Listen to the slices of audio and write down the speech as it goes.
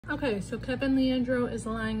Okay, so Kevin Leandro is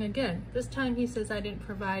lying again. This time he says I didn't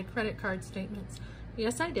provide credit card statements.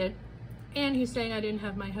 Yes, I did. And he's saying I didn't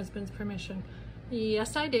have my husband's permission.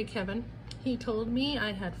 Yes, I did, Kevin. He told me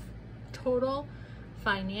I had total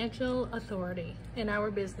financial authority in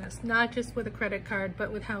our business, not just with a credit card,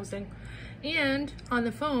 but with housing. And on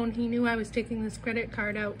the phone, he knew I was taking this credit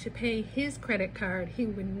card out to pay his credit card he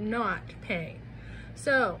would not pay.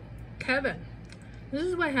 So, Kevin, this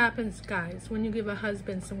is what happens, guys, when you give a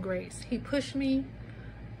husband some grace. He pushed me.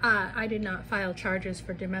 I did not file charges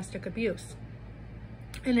for domestic abuse.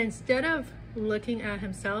 And instead of looking at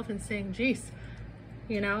himself and saying, geez,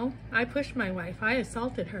 you know, I pushed my wife, I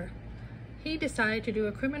assaulted her, he decided to do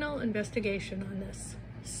a criminal investigation on this.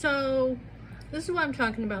 So this is what I'm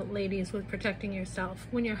talking about, ladies, with protecting yourself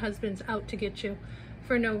when your husband's out to get you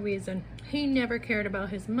for no reason. He never cared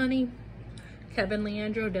about his money. Kevin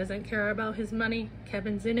Leandro doesn't care about his money.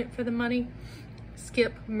 Kevin's in it for the money.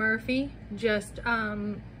 Skip Murphy just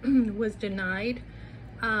was denied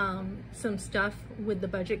some stuff with the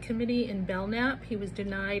budget committee in Belknap. He was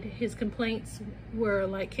denied. His complaints were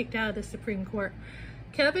like kicked out of the Supreme Court.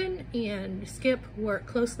 Kevin and Skip work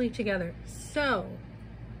closely together. So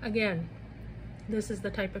again, this is the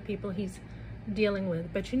type of people he's dealing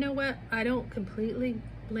with. But you know what? I don't completely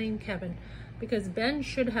blame Kevin, because Ben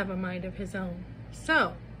should have a mind of his own.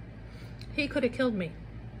 So he could have killed me.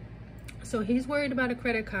 So he's worried about a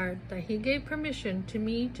credit card that he gave permission to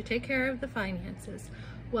me to take care of the finances.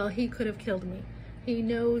 Well, he could have killed me. He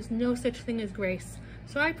knows no such thing as grace.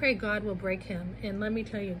 So I pray God will break him. And let me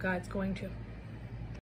tell you, God's going to.